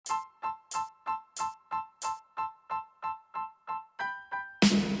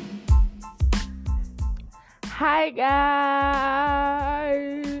Hi guys,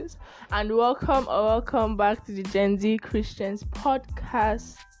 and welcome back to the Gen Z Christians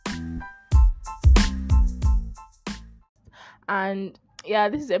podcast. And yeah,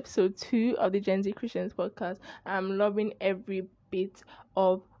 this is episode 2 of the Gen Z Christians podcast. I'm loving every bit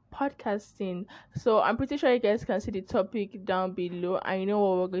of podcasting. So I'm pretty sure you guys can see the topic down below. I know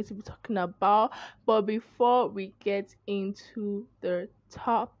what we're going to be talking about, but before we get into the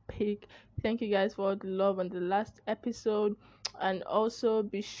topic, thank you guys for all the love on the last episode. And also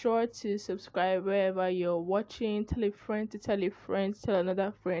be sure to subscribe wherever you're watching. Tell a friend to tell a friend to tell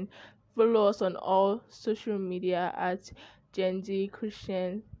another friend. Follow us on all social media at Gen Z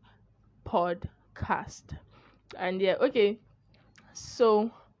Christian podcast. And yeah, okay.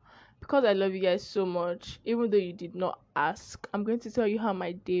 So because I love you guys so much, even though you did not ask, I'm going to tell you how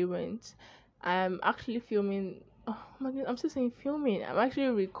my day went. I'm actually filming. Oh my god, I'm still saying filming. I'm actually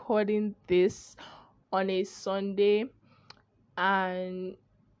recording this on a Sunday, and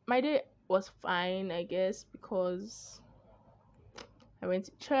my day was fine, I guess, because I went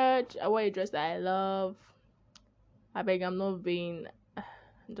to church. I wore a dress that I love. I beg, I'm not vain.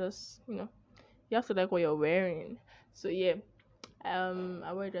 Just you have to like what you're wearing. So yeah,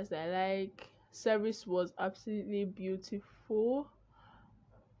 I wore a dress that I like. Service was absolutely beautiful.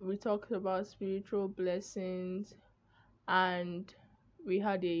 We talked about spiritual blessings, and we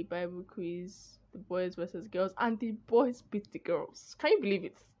had a Bible quiz, the boys versus girls, and the boys beat the girls. Can you believe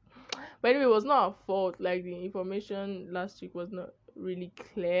it? But anyway, it was not our fault. Like, the information last week was not really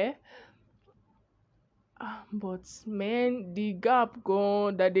clear. But man, the gap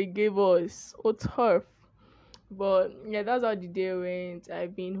gone that they gave us, oh tough. But yeah, that's how the day went.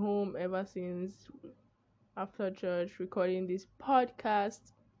 I've been home ever since after church recording this podcast.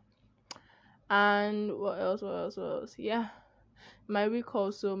 And what else? Yeah, my week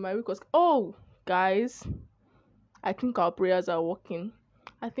was, oh guys, I think our prayers are working.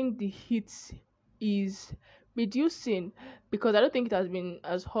 I think the heat is reducing, because I don't think it has been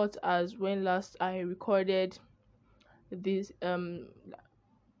as hot as when last I recorded this my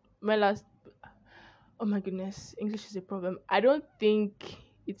last oh my goodness, English is a problem. I don't think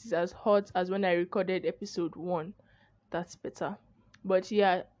it is as hot as when I recorded episode 1. That's better. But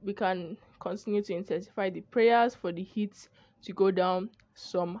yeah, we can continue to intensify the prayers for the heat to go down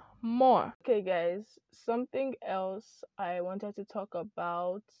some more. Okay guys, something else I wanted to talk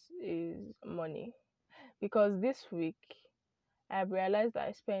about is money, because this week I've realized that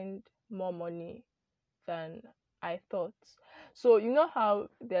I spend more money than I thought. So you know how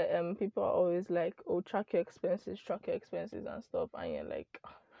the people are always like, oh, track your expenses and stuff, and you're like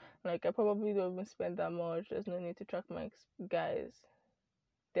I probably don't even spend that much. There's no need to track my guys.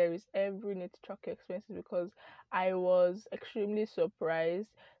 There is every need to track your expenses, because I was extremely surprised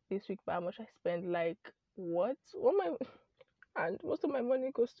this week by how much I spend. Like, what my and most of my money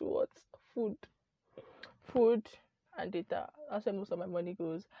goes to what? Food and data. That's where most of my money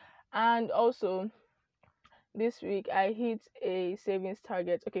goes. And also, this week I hit a savings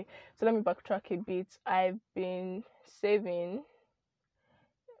target. Okay, so let me backtrack a bit. I've been saving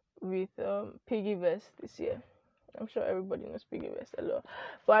with Piggyvest this year. I'm sure everybody knows Piggyvest a lot.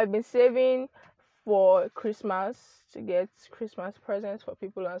 But I've been saving for Christmas, to get Christmas presents for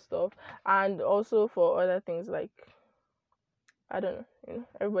people and stuff, and also for other things like, I don't know,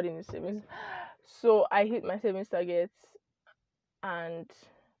 everybody needs savings. So I hit my savings targets, and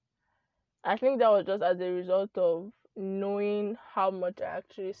I think that was just as a result of knowing how much I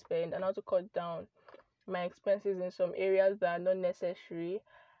actually spend and how to cut down my expenses in some areas that are not necessary.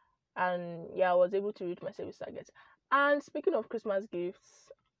 And yeah, I was able to reach my savings target. And speaking of Christmas gifts,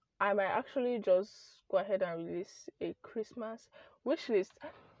 I might actually just go ahead and release a Christmas wish list,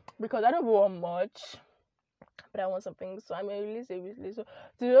 because I don't want much, but I want something. So I may release a wish list. So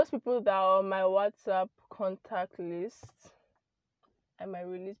to those people that are on my WhatsApp contact list, I might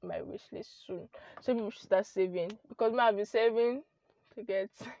release my wish list soon, so people should start saving, because I've been saving to get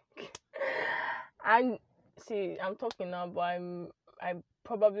and see, I'm talking now, but I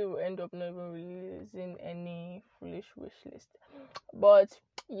probably will end up not even releasing any foolish wish list. But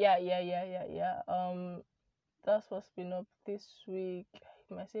yeah. That's what's been up this week.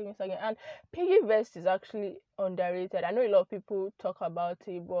 My savings again, and Piggyvest is actually underrated. I know a lot of people talk about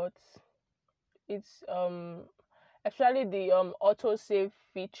it, but it's especially the auto save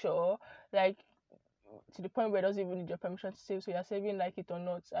feature, like, to the point where it doesn't even need your permission to save, so you're saving like it or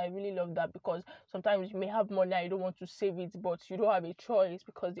not. I really love that, because sometimes you may have money and you don't want to save it, but you don't have a choice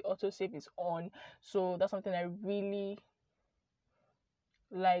because the auto save is on. So that's something I really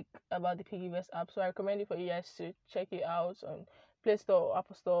like about the Piggyvest app. So I recommend it for you guys to check it out on Play Store or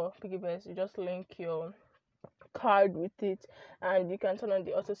Apple Store. Piggyvest, you just link your card with it, and you can turn on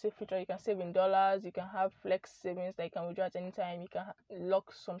the auto save feature. You can save in dollars, you can have flex savings that you can withdraw at any time, you can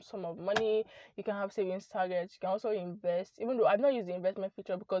lock some sum of money, you can have savings targets, you can also invest. Even though I've not used the investment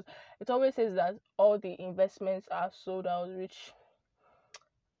feature because it always says that all the investments are sold out, which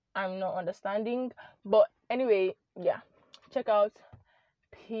I'm not understanding. But anyway, yeah, check out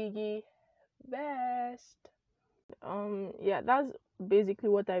Piggy Best. Yeah, that's basically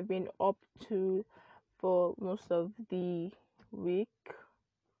what I've been up to for most of the week.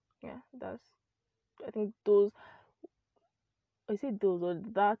 Yeah, that's, I think those, I say those, or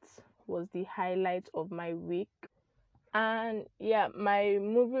that was the highlight of my week. And yeah, my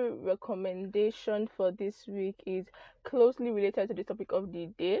movie recommendation for this week is closely related to the topic of the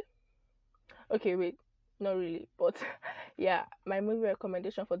day. Okay, wait, not really, but yeah, my movie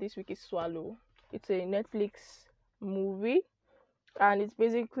recommendation for this week is Swallow. It's a Netflix movie, and it's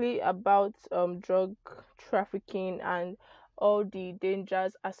basically about drug trafficking and all the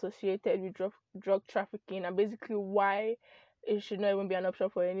dangers associated with drug trafficking, and basically why it should not even be an option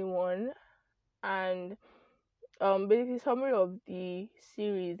for anyone. And basically summary of the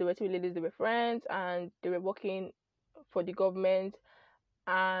series: there were two ladies, they were friends, and they were working for the government,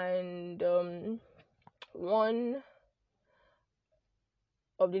 and one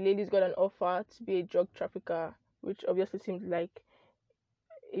of the ladies got an offer to be a drug trafficker, which obviously seemed like,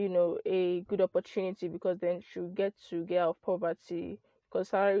 you know, a good opportunity, because then she'll get to get out of poverty, because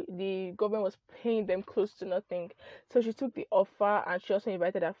the government was paying them close to nothing. So she took the offer, and she also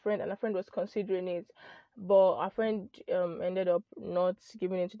invited her friend, and her friend was considering it, but her friend ended up not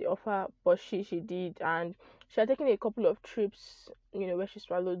giving into the offer, but she did. And she had taken a couple of trips, you know, where she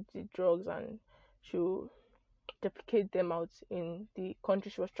swallowed the drugs, and she defecate them out in the country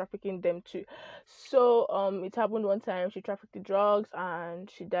she was trafficking them to. So it happened one time she trafficked the drugs and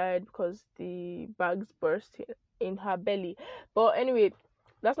she died because the bags burst in her belly. But anyway,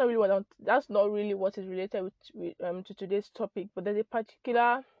 that's not really that's not really what is related with to today's topic. But there's a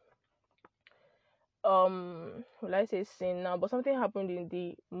particular will I say scene now, but something happened in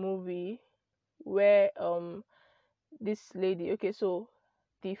the movie where this lady, okay, so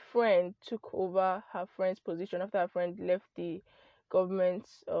the friend took over her friend's position after her friend left the government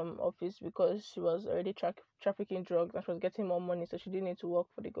office, because she was already trafficking drugs and she was getting more money, so she didn't need to work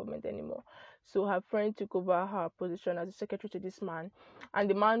for the government anymore. So her friend took over her position as a secretary to this man, and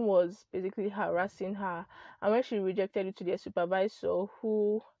the man was basically harassing her. And when she rejected it to their supervisor,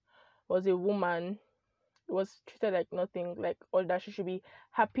 who was a woman, it was treated like nothing, like all that she should be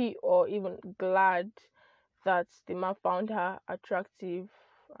happy or even glad that the man found her attractive,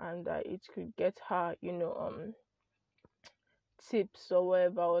 and that it could get her, you know, tips or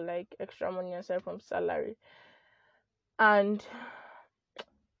whatever, or like extra money aside from salary. And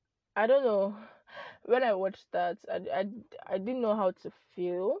I don't know, when I watched that, I didn't know how to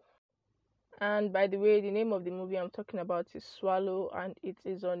feel. And by the way, the name of the movie I'm talking about is Swallow, and it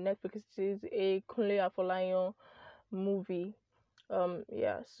is on Netflix. It is a Kunle Afolayan movie.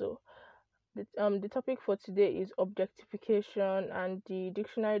 Yeah, so the topic for today is objectification, and the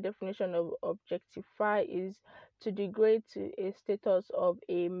dictionary definition of objectify is to degrade to a status of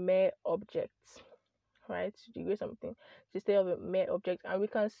a mere object, right? To degrade something to the state of a mere object. And we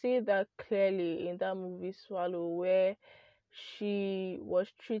can see that clearly in that movie Swallow, where she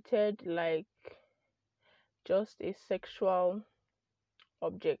was treated like just a sexual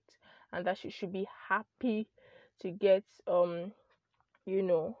object, and that she should be happy to get you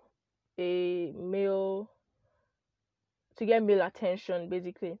know, a male, to get male attention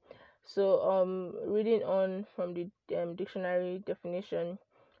basically. So reading on from the dictionary definition,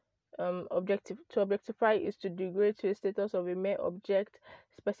 to objectify is to degrade to a status of a mere object,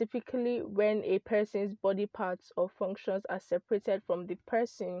 specifically when a person's body parts or functions are separated from the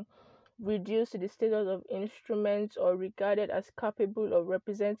person, reduced to the status of instruments, or regarded as capable of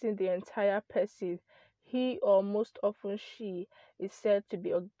representing the entire person. He, or most often she, is said to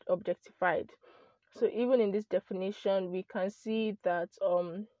be objectified. So even in this definition, we can see that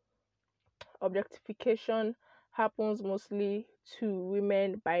objectification happens mostly to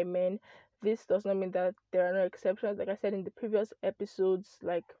women by men. This does not mean that there are no exceptions. Like I said in the previous episodes,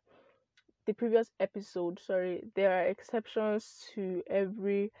 sorry, there are exceptions to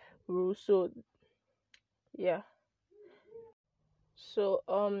every rule. So yeah. So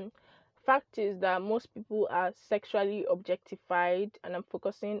fact is that most people are sexually objectified, and I'm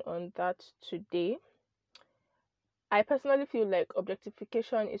focusing on that today. I personally feel like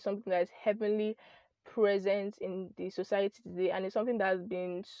objectification is something that is heavily present in the society today, and it's something that has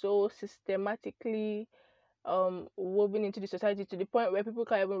been so systematically woven into the society to the point where people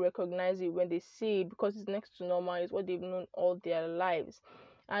can't even recognize it when they see it because it's next to normal. It's what they've known all their lives.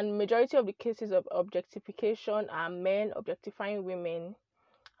 And majority of the cases of objectification are men objectifying women.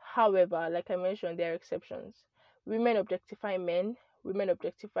 However, like I mentioned, there are exceptions. Women objectify women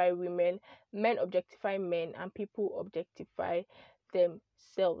objectify women, men objectify men, and people objectify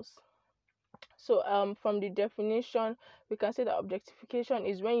themselves. So from the definition, we can say that objectification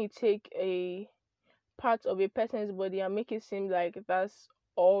is when you take a part of a person's body and make it seem like that's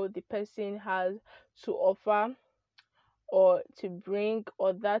all the person has to offer or to bring,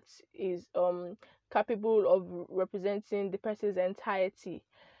 or that is capable of representing the person's entirety.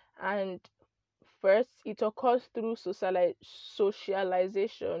 And first, it occurs through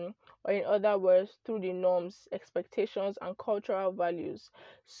socialization, or in other words, through the norms, expectations, and cultural values.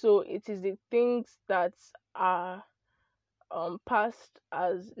 So it is the things that are passed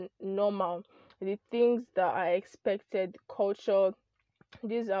as normal, the things that are expected, culture.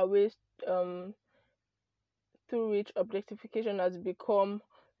 These are ways um, through which objectification has become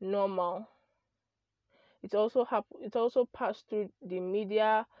normal. It also passed through the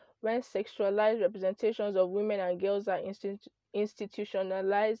media when sexualized representations of women and girls are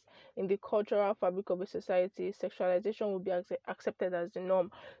institutionalized in the cultural fabric of a society. Sexualization will be accepted as the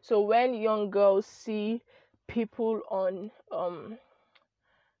norm. So when young girls see people on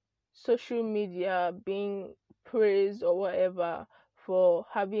social media being praised or whatever for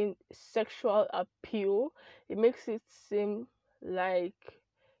having sexual appeal, it makes it seem like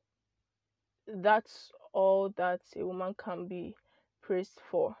that's all that a woman can be praised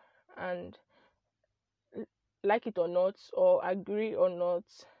for. And like it or not, or agree or not,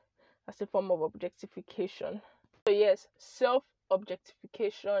 as a form of objectification. So yes, self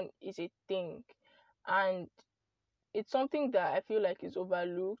objectification is a thing, and it's something that I feel like is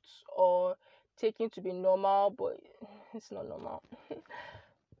overlooked or taken to be normal, but it's not normal.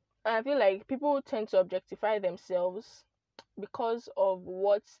 I feel like people tend to objectify themselves because of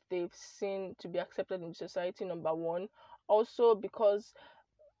what they've seen to be accepted in society, number one. Also because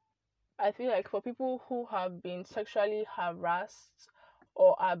I feel like for people who have been sexually harassed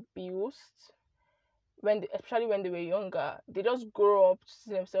or abused, especially when they were younger, they just grow up to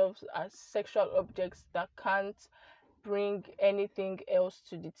see themselves as sexual objects that can't bring anything else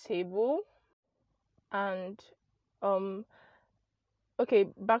to the table. And um okay,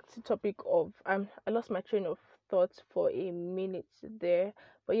 back to topic of I lost my train of thought for a minute there.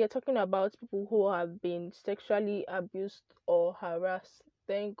 But yeah, talking about people who have been sexually abused or harassed,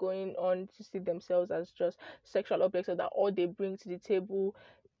 then going on to see themselves as just sexual objects, so that all they bring to the table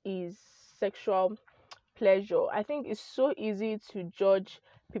is sexual pleasure. I think it's so easy to judge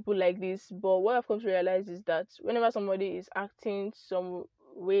people like this, but what I've come to realize is that whenever somebody is acting some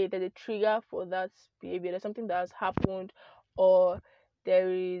way, there's a trigger for that behavior. There's something that has happened, or there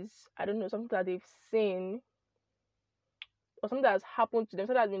is, I don't know, something that they've seen, or something that has happened to them,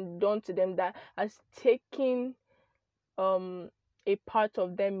 something that has been done to them that has taken a part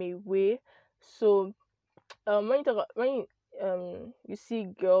of them away. So when you see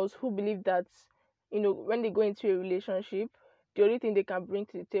girls who believe that, when they go into a relationship, the only thing they can bring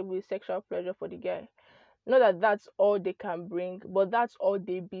to the table is sexual pleasure for the guy. Not that that's all they can bring, but that's all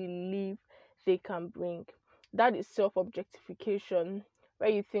they believe they can bring. That is self-objectification, where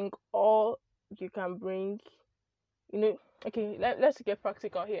you think all you can bring, okay, let's get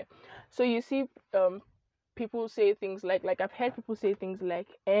practical here. So you see people say things like I've heard people say things like,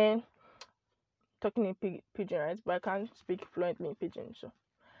 talking in pidgin, right? But I can't speak fluently in pidgin. So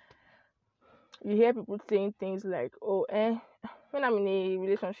you hear people saying things like, "Oh, when I'm in a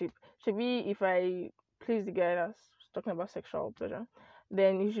relationship, should be if I please the guy that's talking about sexual pleasure,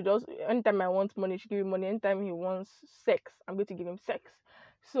 then he should also, anytime I want money, he should give me money. Anytime he wants sex, I'm going to give him sex."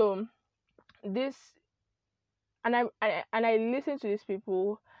 So this, and I listen to these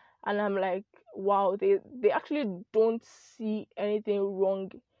people, and I'm like, wow, they actually don't see anything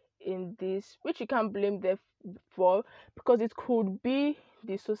wrong in this, which you can't blame them for, because it could be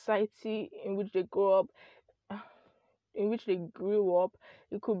the society in which they grow up, in which they grew up.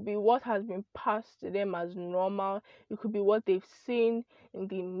 It could be what has been passed to them as normal. It could be what they've seen in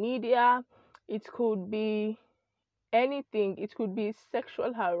the media. It could be anything. It could be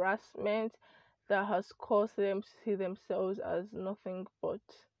sexual harassment that has caused them to see themselves as nothing but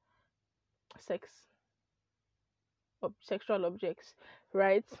sex sexual objects,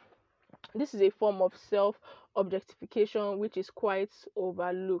 right? This is a form of self objectification which is quite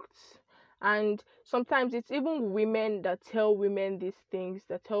overlooked. And sometimes it's even women that tell women these things,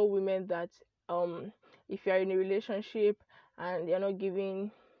 that tell women that if you're in a relationship and you're not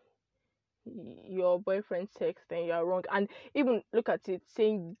giving your boyfriend sex, then you're wrong. And even look at it,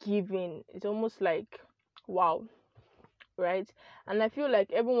 saying giving, it's almost like, wow, right? And I feel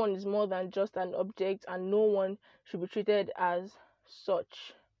like everyone is more than just an object, and no one should be treated as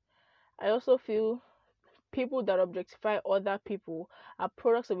such. I also feel people that objectify other people are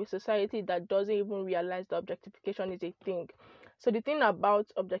products of a society that doesn't even realize that objectification is a thing. So the thing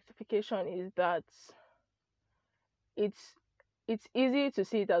about objectification is that it's it's easy to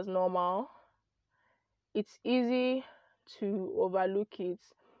see it as normal. It's easy to overlook it,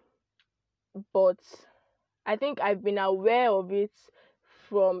 but I think I've been aware of it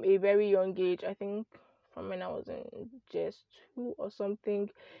from a very young age. I think from when I was in just 2 or something.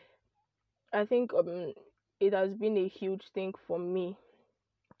 I think it has been a huge thing for me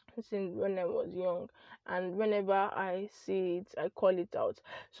since when I was young, and whenever I see it, I call it out.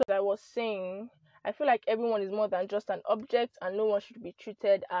 So, as I was saying, I feel like everyone is more than just an object, and no one should be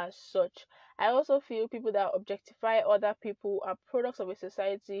treated as such. I also feel people that objectify other people are products of a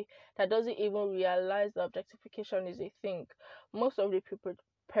society that doesn't even realize that objectification is a thing. Most of the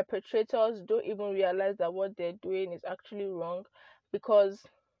perpetrators don't even realize that what they're doing is actually wrong, because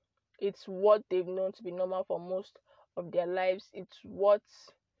it's what they've known to be normal for most of their lives. It's what,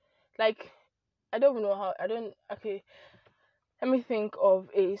 like, I don't know how, I don't, okay, let me think of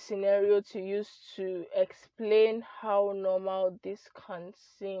a scenario to use to explain how normal this can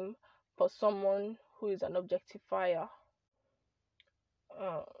seem for someone who is an objectifier.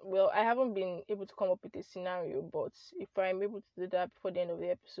 Well, I haven't been able to come up with a scenario, but if I'm able to do that before the end of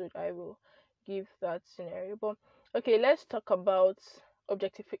the episode, I will give that scenario. But okay, let's talk about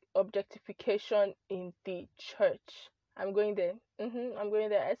objectification in the church. I'm going there. I'm going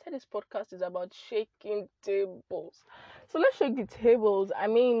there. I said this podcast is about shaking tables. So let's shake the tables. I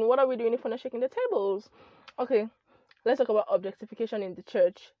mean, what are we doing if we're not shaking the tables? Okay, let's talk about objectification in the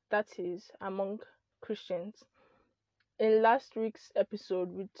church. That is among Christians. In last week's episode,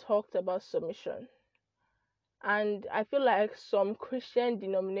 we talked about submission. And I feel like some Christian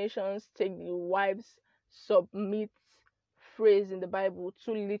denominations take the wives submit phrase in the Bible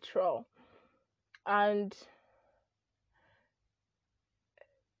too literal. And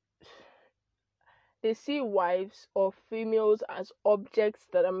they see wives or females as objects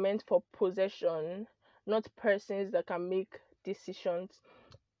that are meant for possession, not persons that can make decisions.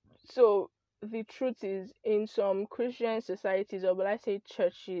 So the truth is, in some Christian societies, or will I say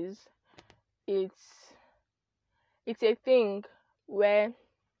churches, it's a thing where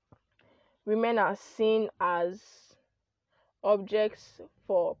women are seen as objects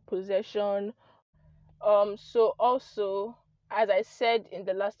for possession. So also, as I said in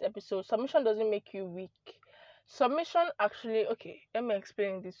the last episode, submission doesn't make you weak. Submission actually, okay, let me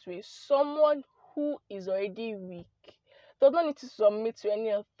explain it this way. Someone who is already weak does not need to submit to any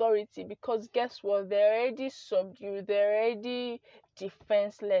authority, because guess what? They're already subdued, they're already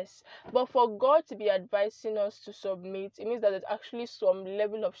defenseless. But for God to be advising us to submit, it means that there's actually some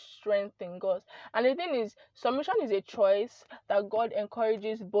level of strength in God. And the thing is, submission is a choice that God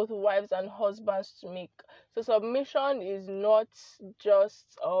encourages both wives and husbands to make. So submission is not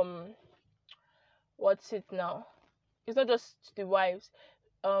just what's it now? It's not just the wives.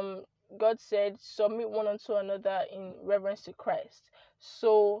 God said, submit one unto another in reverence to Christ.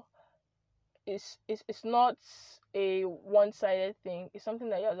 So it's not a one-sided thing. It's something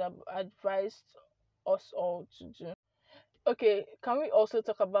that He has advised us all to do. Okay, can we also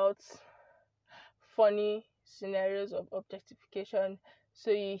talk about funny scenarios of objectification?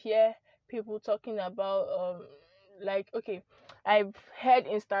 So you hear people talking about like, okay, I've heard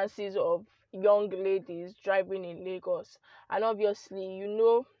instances of young ladies driving in Lagos, and obviously, in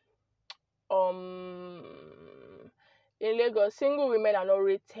Lagos, single women are not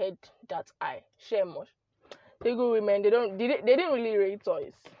rated that high. Share much. Single women, they didn't really rate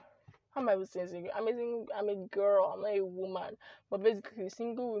us. How am I saying single? I'm a girl, I'm not a woman. But basically,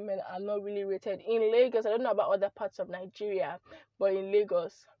 single women are not really rated. In Lagos, I don't know about other parts of Nigeria, but in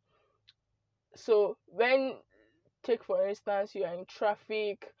Lagos. So when, take for instance, you are in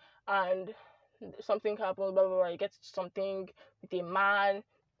traffic and something happens, blah blah blah, you get something with a man,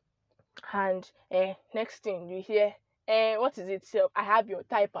 and next thing you hear, what is it? I have your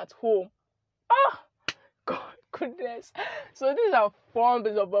type at home. Oh, God, goodness. So these are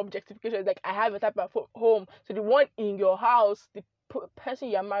forms of objectification. Like, I have a type at home. So the one in your house, the person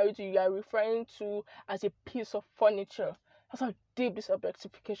you're married to, you are referring to as a piece of furniture. That's how deep this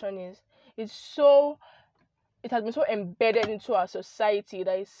objectification is. It has been so embedded into our society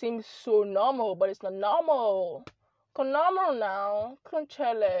that it seems so normal, but it's not normal. It's normal now.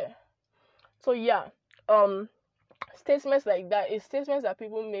 Conchele. So yeah, statements like that is statements that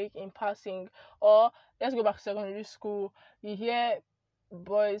people make in passing. Or let's go back to secondary school. You hear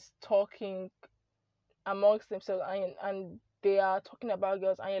boys talking amongst themselves, and they are talking about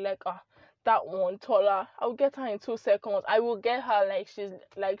girls, and you're like, that one taller, I'll get her in 2 seconds. I will get her like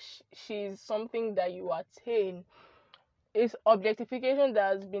she's something that you attain. It's objectification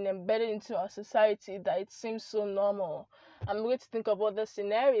that has been embedded into our society that it seems so normal. I'm going to think of other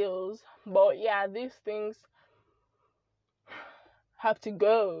scenarios, but yeah, these things have to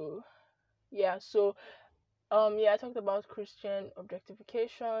go. Yeah, so I talked about Christian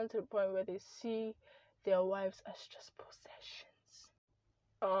objectification to the point where they see their wives as just possessions.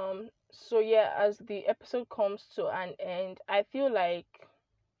 So yeah, as the episode comes to an end, I feel like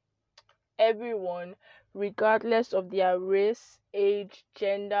everyone, regardless of their race, age,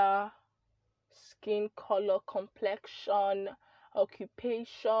 gender, skin color, complexion,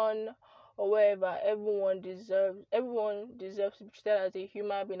 occupation, or wherever, everyone deserves to be treated as a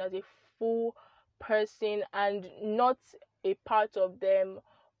human being, as a full person, and not a part of them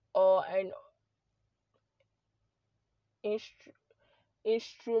or an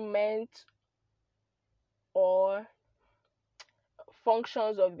instrument or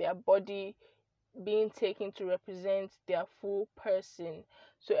functions of their body being taken to represent their full person.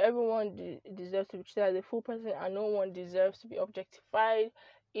 So everyone deserves to be treated as a full person, and no one deserves to be objectified.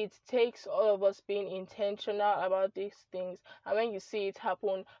 It takes all of us being intentional about these things, and when you see it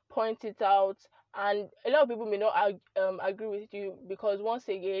happen, point it out. And a lot of people may not agree with you, because once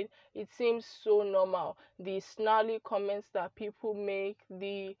again, it seems so normal. The snarly comments that people make,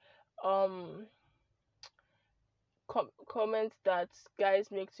 the comments that guys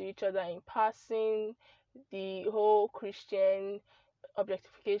make to each other in passing, the whole Christian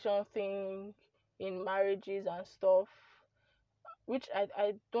objectification thing in marriages and stuff, which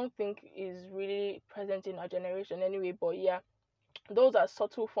I don't think is really present in our generation anyway. But yeah, those are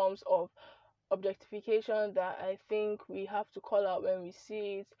subtle forms of objectification that I think we have to call out when we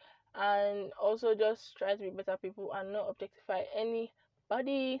see it, and also just try to be better people and not objectify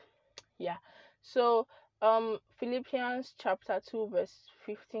anybody. Yeah. So Philippians chapter 2 verse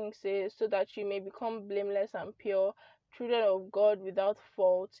 15 says, so that you may become blameless and pure, children of God without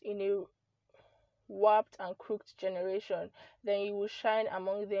fault in a warped and crooked generation, then you will shine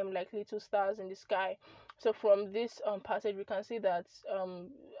among them like little stars in the sky. So from this passage, we can see that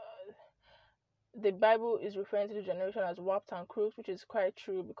the Bible is referring to the generation as warped and crooked, which is quite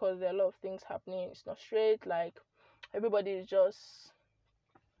true, because there are a lot of things happening. It's not straight, like everybody is just,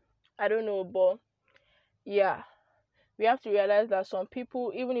 I don't know. But yeah, we have to realize that some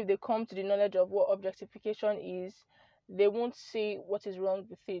people, even if they come to the knowledge of what objectification is, they won't see what is wrong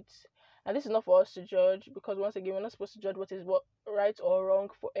with it. And this is not for us to judge, because once again, we're not supposed to judge what is right or wrong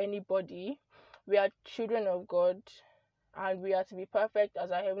for anybody. We are children of God, and we are to be perfect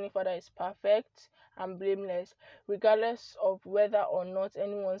as our Heavenly Father is perfect and blameless. Regardless of whether or not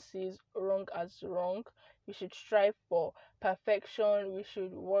anyone sees wrong as wrong, we should strive for perfection. We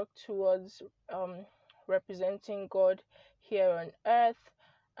should work towards representing God here on earth.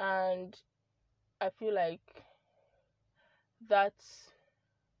 And I feel like that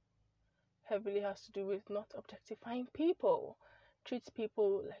heavily has to do with not objectifying people. Treat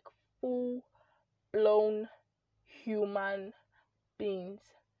people like full-blown human beings.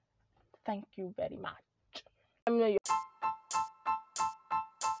 Thank you very much. Let me know your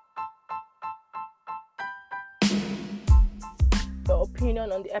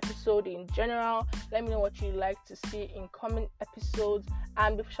opinion on the episode in general. Let me know what you'd like to see in coming episodes,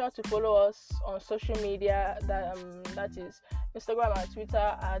 and be sure to follow us on social media. That is Instagram and Twitter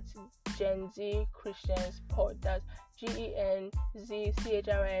at Gen Z Christians Pod. That's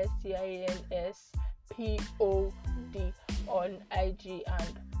GENZCHRISTIANSPOD on IG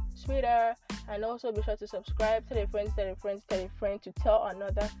and Twitter. And also be sure to subscribe, tell a friend to tell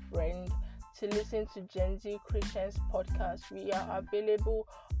another friend to listen to Gen Z Christians podcast. We are available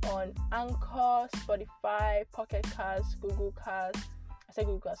on Anchor, Spotify, Pocket Casts, Google Podcasts,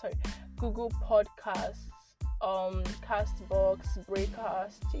 Castbox, Breaker,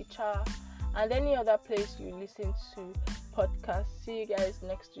 Stitcher, and any other place you listen to podcasts. See you guys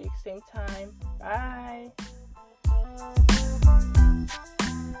next week, same time. Bye.